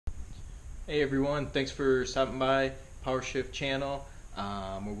Hey everyone, thanks for stopping by PowerShift channel,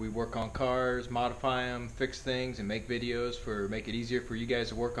 where we work on cars, modify them, fix things, and make videos make it easier for you guys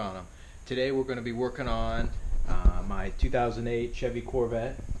to work on them. Today we're going to be working on my 2008 Chevy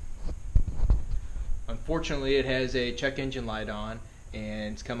Corvette. Unfortunately, it has a check engine light on,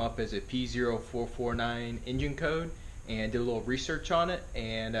 and it's come up as a PO449 engine code, and did a little research on it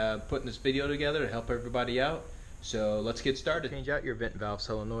and putting this video together to help everybody out. So let's get started. Change out your vent valve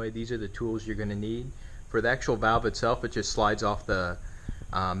solenoid. These are the tools you're going to need. For the actual valve itself, it just slides off the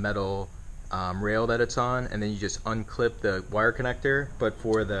metal rail that it's on, and then you just unclip the wire connector. But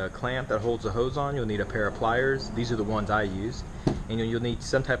for the clamp that holds the hose on, you'll need a pair of pliers. These are the ones I use. And you'll need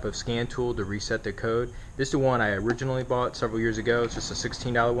some type of scan tool to reset the code. This is the one I originally bought several years ago. It's just a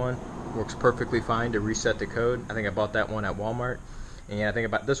 $16 one. Works perfectly fine to reset the code. I think I bought that one at Walmart. And I think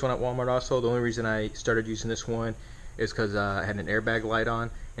about this one at Walmart also. The only reason I started using this one is because I had an airbag light on,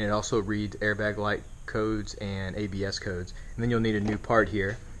 and it also reads airbag light codes and ABS codes. And then you'll need a new part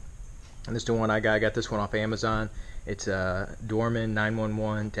here. And this is the one I got. I got this one off Amazon. It's a Dorman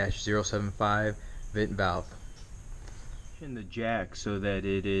 911-075 vent valve. In the jack so that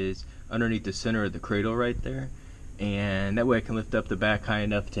it is underneath the center of the cradle right there, and that way I can lift up the back high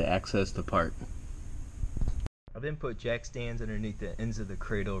enough to access the part. I'll then put jack stands underneath the ends of the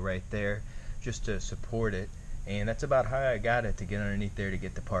cradle right there just to support it, and that's about how I got it to get underneath there to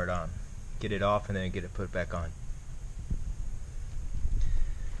get the part on. Get it off and then get it put back on.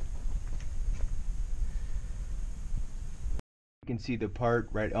 You can see the part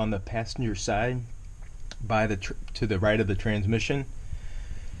right on the passenger side by to the right of the transmission,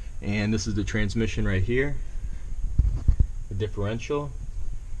 and this is the transmission right here, the differential,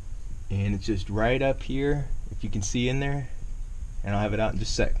 and it's just right up here, if you can see in there, and I'll have it out in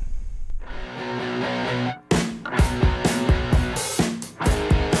just a sec.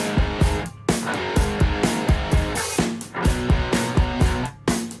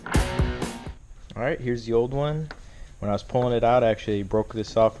 Alright, here's the old one. When I was pulling it out, I actually broke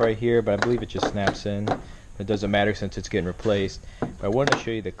this off right here, but I believe it just snaps in. It doesn't matter since it's getting replaced. But I wanted to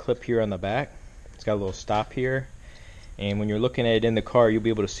show you the clip here on the back. It's got a little stop here, and when you're looking at it in the car, you'll be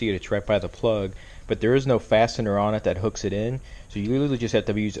able to see it. It's right by the plug, but there is no fastener on it that hooks it in, so you literally just have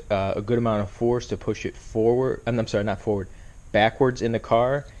to use a good amount of force to push it forward. I'm sorry, not forward, backwards in the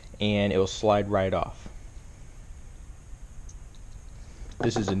car, and it will slide right off.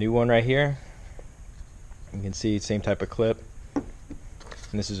 This is a new one right here. You can see same type of clip, and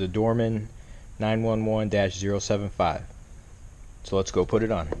this is a Dorman 911-075. So let's go put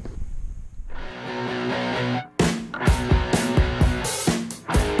it on.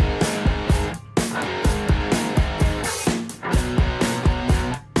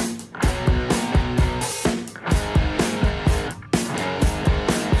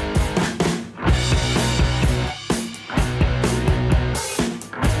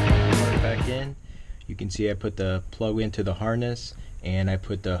 Back in, you can see I put the plug into the harness, and I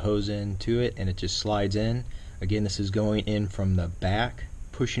put the hose into it, and it just slides in. Again, this is going in from the back,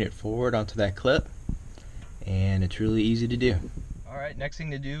 pushing it forward onto that clip, and it's really easy to do. Alright, next thing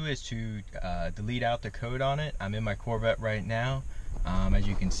to do is to delete out the code on it. I'm in my Corvette right now. As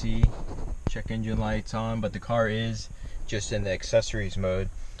you can see, check engine light's on, but the car is just in the accessories mode.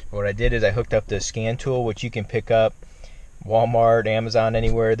 What I did is I hooked up the scan tool, which you can pick up Walmart, Amazon,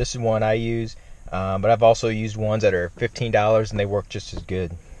 anywhere. This is one I use. But I've also used ones that are $15 and they work just as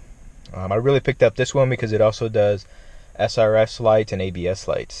good. I really picked up this one because it also does SRS lights and ABS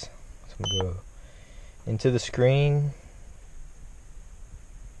lights. So I'm going to go into the screen.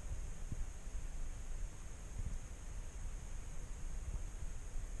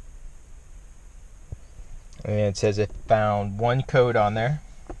 And it says it found one code on there.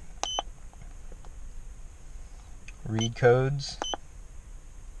 Read codes.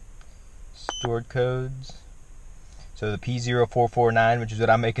 Stored codes. So the P0449, which is what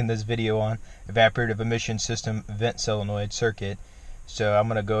I'm making this video on, evaporative emission system vent solenoid circuit. So I'm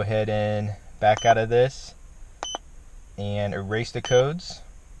going to go ahead and back out of this and erase the codes.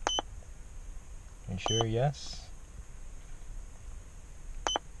 Ensure yes.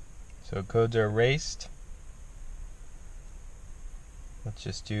 So codes are erased. Let's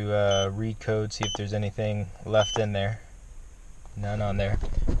just do read code, see if there's anything left in there. None on there.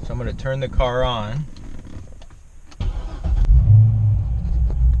 So I'm going to turn the car on.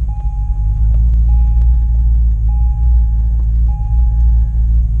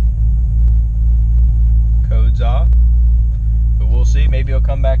 Code's off. But we'll see. Maybe it'll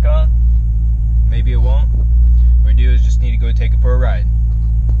come back on. Maybe it won't. What we do is just need to go take it for a ride.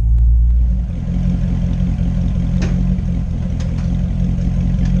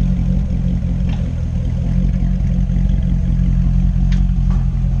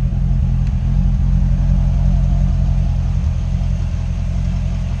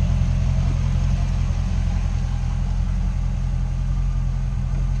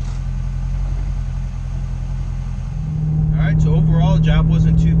 job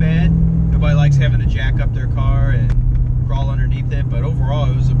wasn't too bad. Nobody likes having to jack up their car and crawl underneath it, but overall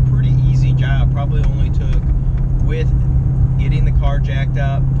it was a pretty easy job. Probably only took, with getting the car jacked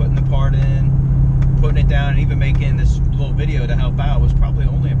up, putting the part in, putting it down, and even making this little video to help out, was probably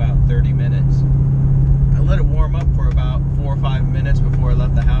only about 30 minutes. I let it warm up for about 4 or 5 minutes before I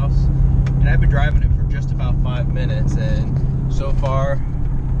left the house, and I've been driving it for just about 5 minutes, and so far,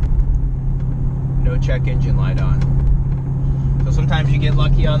 no check engine light on. So sometimes you get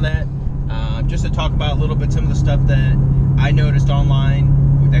lucky on that. Just to talk about a little bit, some of the stuff that I noticed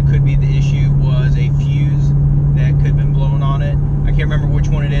online that could be the issue was a fuse that could have been blown on it. I can't remember which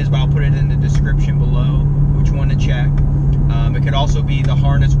one it is, but I'll put it in the description below which one to check. It could also be the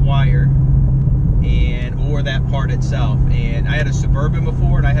harness wire or that part itself. And I had a Suburban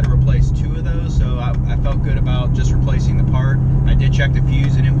before, and I had to replace 2 of those, so I felt good about just replacing the part. I did check the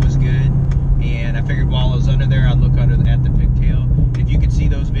fuse, and it was good. And I figured while I was under there, I'd look at the pigtail. If you could see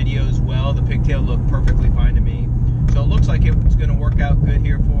those videos well, the pigtail looked perfectly fine to me. So it looks like it's going to work out good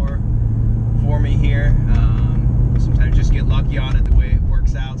here for me here. Sometimes just get lucky on it the way it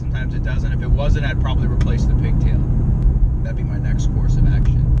works out. Sometimes it doesn't. If it wasn't, I'd probably replace the pigtail. That'd be my next course of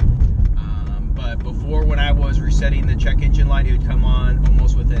action. But before, when I was resetting the check engine light, it would come on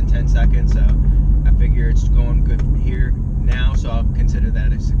almost within 10 seconds. So I figure it's going good here now, so I'll consider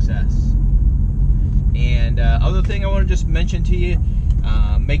that a success. And other thing I want to just mention to you,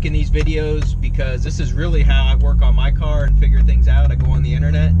 making these videos, because this is really how I work on my car and figure things out. I go on the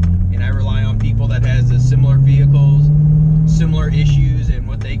internet and I rely on people that has the similar vehicles, similar issues, and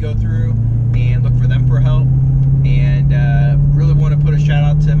what they go through, and look for them for help. And really want to put a shout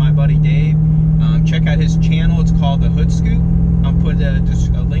out to my buddy Dave. Check out his channel. It's called The Hood Scoop. I'll put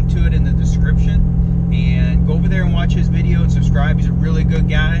a link to it in the description, and go over there and watch his video and subscribe. He's a really good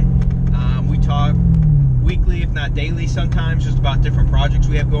guy. We talk weekly, if not daily sometimes, just about different projects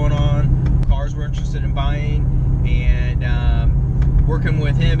we have going on, cars we're interested in buying, and working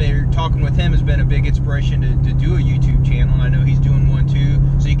with him or talking with him has been a big inspiration to do a YouTube channel. I know he's doing one too,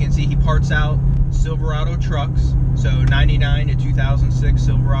 so you can see he parts out Silverado trucks, so 99 to 2006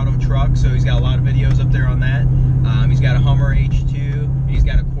 Silverado trucks, so he's got a lot of videos up there on that. He's got a Hummer H2, he's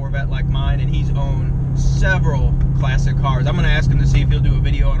got a Corvette like mine, and he's owned several classic cars. I'm going to ask him to see if he'll do a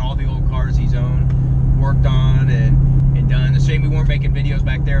video on all the old cars he's owned, worked on, and done. It's a shame we weren't making videos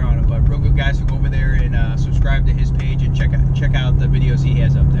back there on it, but real good guys, so go over there and subscribe to his page and check out the videos he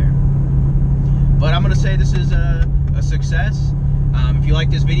has up there. But I'm going to say this is a success. If you like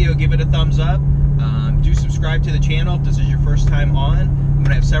this video, give it a thumbs up. Do subscribe to the channel if this is your first time on. I'm going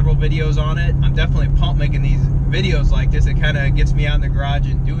to have several videos on it. I'm definitely pumped making these videos like this. It kind of gets me out in the garage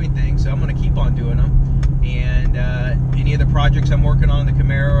and doing things, so I'm going to keep on doing them. And any of the projects I'm working on, the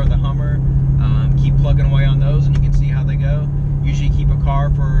Camaro or the Hummer, keep plugging away on those, and you can see how they go. Usually keep a car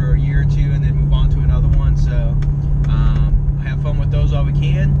for a year or 2 and then move on to another one. So have fun with those while we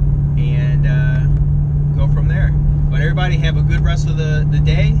can, and go from there. But everybody have a good rest of the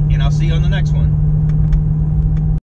day, and I'll see you on the next one.